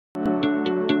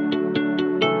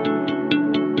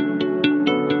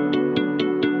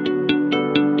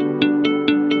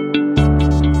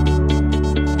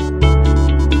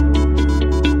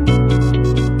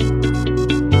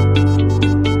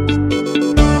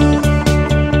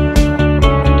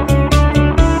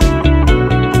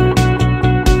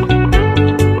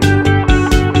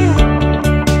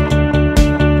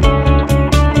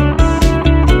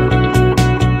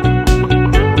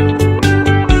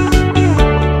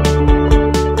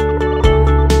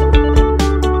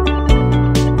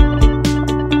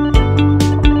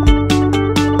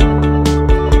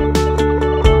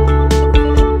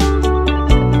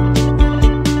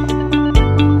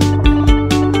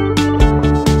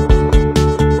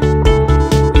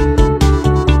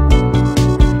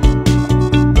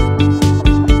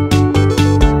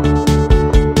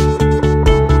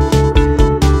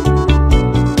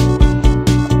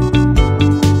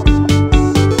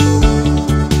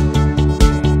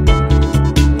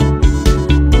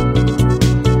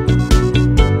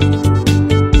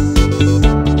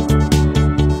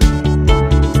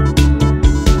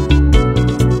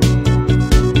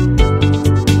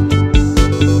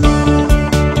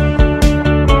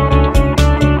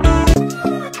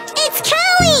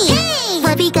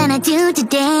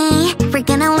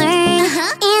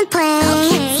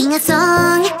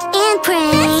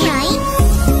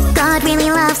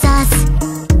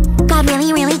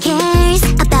really, really cares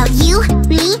about you,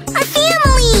 me, our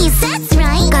families. That's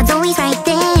right, God's always right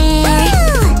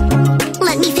there.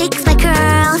 Let me fix my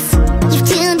curls. You've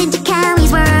tuned into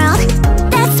Callie's world.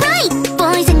 That's right,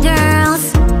 boys and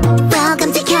girls.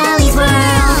 Welcome to Callie's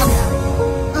world.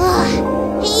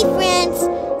 Hey friends,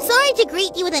 sorry to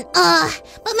greet you with an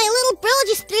but my little bro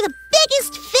just threw the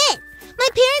biggest fit. My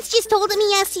parents just told him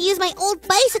he has to use my old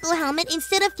bicycle helmet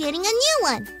instead of getting a new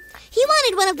one. He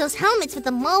wanted one of those helmets with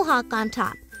a mohawk on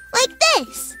top, like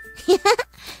this.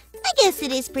 I guess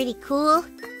it is pretty cool.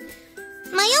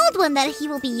 My old one that he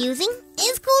will be using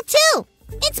is cool too.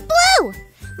 It's blue.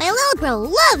 My little bro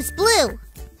loves blue.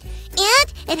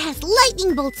 And it has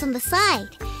lightning bolts on the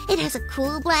side. It has a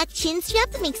cool black chin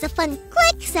strap that makes a fun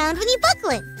click sound when you buckle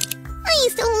it. I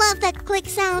used to love that click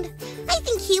sound. I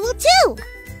think he will too.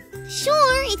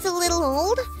 Sure, it's a little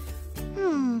old.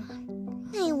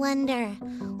 I wonder,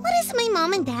 what does my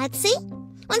mom and dad say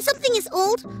when something is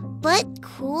old but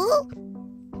cool?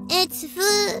 It's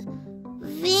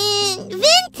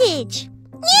vintage.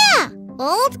 Yeah,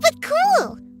 old but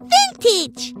cool.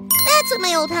 Vintage. That's what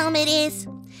my old helmet is.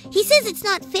 He says it's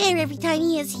not fair every time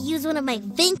he has to use one of my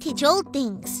vintage old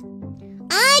things.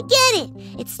 I get it.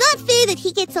 It's not fair that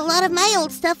he gets a lot of my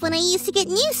old stuff when I used to get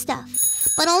new stuff.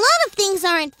 But a lot of things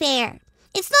aren't fair.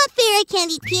 It's not fair I can't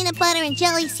eat peanut butter and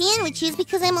jelly sandwiches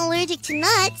because I'm allergic to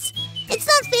nuts. It's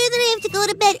not fair that I have to go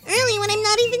to bed early when I'm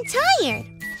not even tired.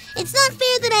 It's not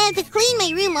fair that I have to clean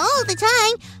my room all the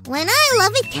time when I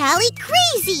love it Callie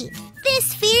crazy.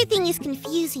 This fair thing is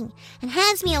confusing and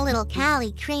has me a little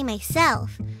Callie cray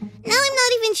myself. Now I'm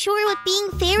not even sure what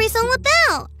being fair is all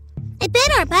about. I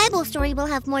bet our Bible story will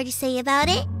have more to say about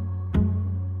it.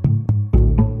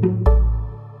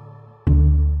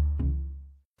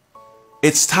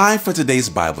 It's time for today's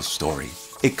Bible story.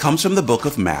 It comes from the book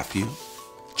of Matthew,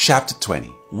 chapter 20.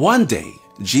 One day,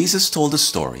 Jesus told a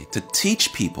story to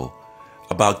teach people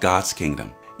about God's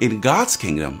kingdom. In God's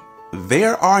kingdom,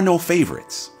 there are no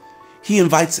favorites. He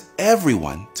invites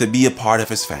everyone to be a part of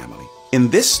his family.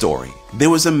 In this story, there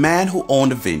was a man who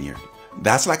owned a vineyard.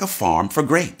 That's like a farm for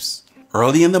grapes.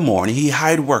 Early in the morning, he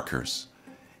hired workers.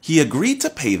 He agreed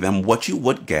to pay them what you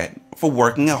would get for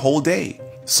working a whole day.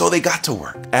 So they got to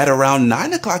work. At around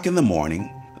 9 o'clock in the morning,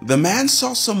 the man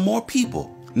saw some more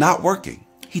people not working.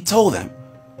 He told them,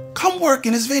 "Come work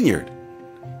in his vineyard."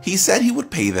 He said he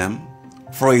would pay them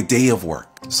for a day of work.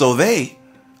 So they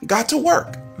got to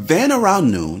work. Then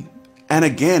around noon, and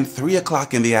again 3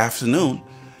 o'clock in the afternoon,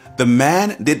 the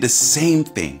man did the same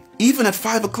thing. Even at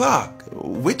 5 o'clock,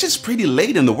 which is pretty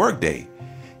late in the workday,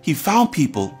 he found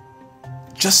people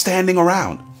just standing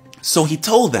around. So he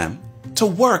told them to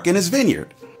work in his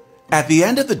vineyard. At the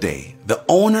end of the day, the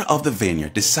owner of the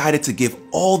vineyard decided to give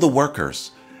all the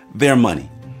workers their money.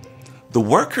 The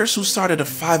workers who started at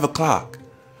 5 o'clock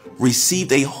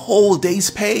received a whole day's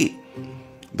pay.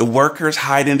 The workers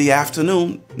hired in the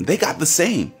afternoon, they got the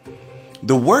same.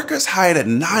 The workers hired at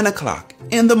 9 o'clock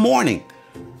in the morning,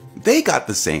 they got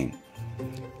the same.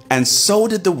 And so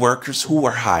did the workers who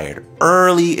were hired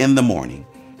early in the morning.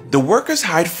 The workers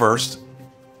hired first,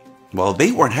 well,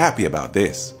 they weren't happy about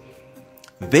this.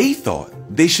 They thought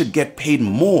they should get paid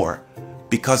more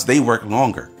because they worked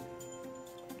longer.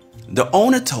 The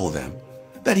owner told them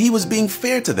that he was being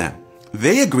fair to them.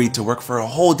 They agreed to work for a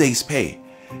whole day's pay,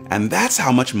 and that's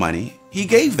how much money he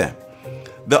gave them.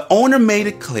 The owner made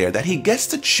it clear that he gets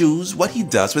to choose what he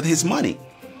does with his money,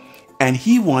 and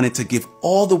he wanted to give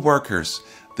all the workers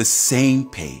the same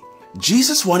pay.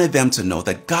 Jesus wanted them to know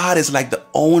that God is like the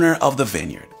owner of the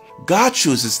vineyard. God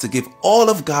chooses to give all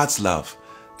of God's love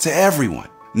to everyone,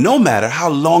 no matter how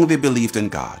long they believed in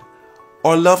God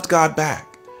or loved God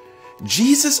back.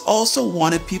 Jesus also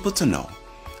wanted people to know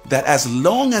that as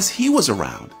long as he was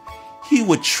around, he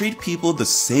would treat people the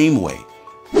same way.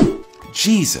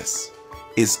 Jesus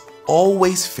is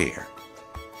always fair.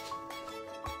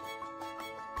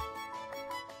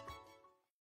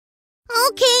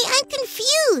 Okay, I'm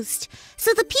confused.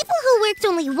 So the people who worked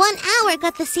only 1 hour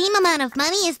got the same amount of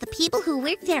money as the people who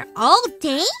worked there all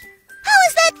day? How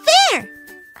is that fair?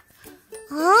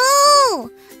 Oh,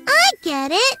 I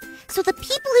get it. So the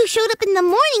people who showed up in the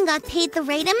morning got paid the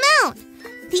right amount.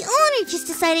 The owner just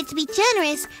decided to be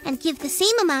generous and give the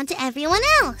same amount to everyone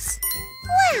else.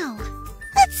 Wow,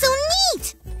 that's so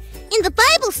neat. And the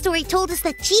Bible story told us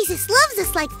that Jesus loves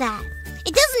us like that.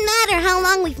 It doesn't matter how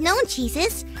long we've known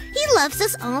Jesus, he loves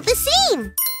us all the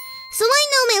same. So I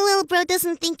know my little bro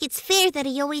doesn't think it's fair that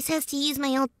he always has to use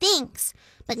my old things.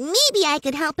 But maybe I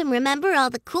could help him remember all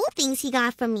the cool things he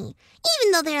got from me,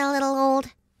 even though they're a little old.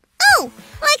 Oh,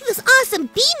 like those awesome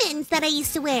bee mittens that I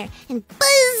used to wear and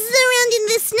buzz around in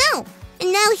the snow.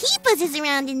 and now he buzzes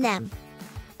around in them.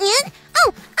 And,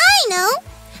 oh, I know!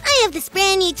 I have this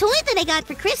brand new toy that I got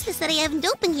for Christmas that I haven't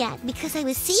opened yet because I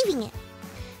was saving it.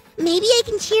 Maybe I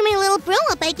can cheer my little bro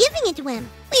up by giving it to him.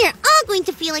 We are all going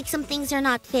to feel like some things are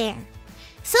not fair.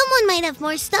 Someone might have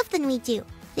more stuff than we do.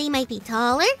 They might be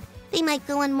taller, they might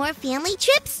go on more family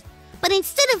trips, but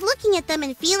instead of looking at them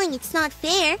and feeling it's not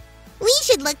fair, we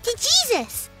should look to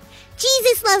Jesus.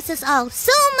 Jesus loves us all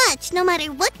so much, no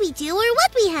matter what we do or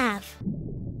what we have.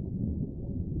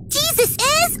 Jesus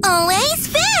is always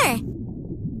fair!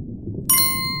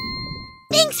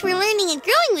 Thanks for learning and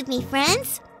growing with me,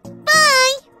 friends.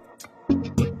 Bye!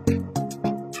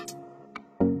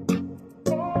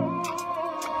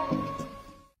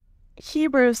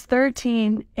 Hebrews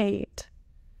 13:8.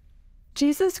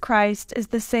 Jesus Christ is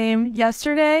the same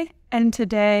yesterday and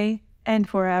today and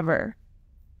forever.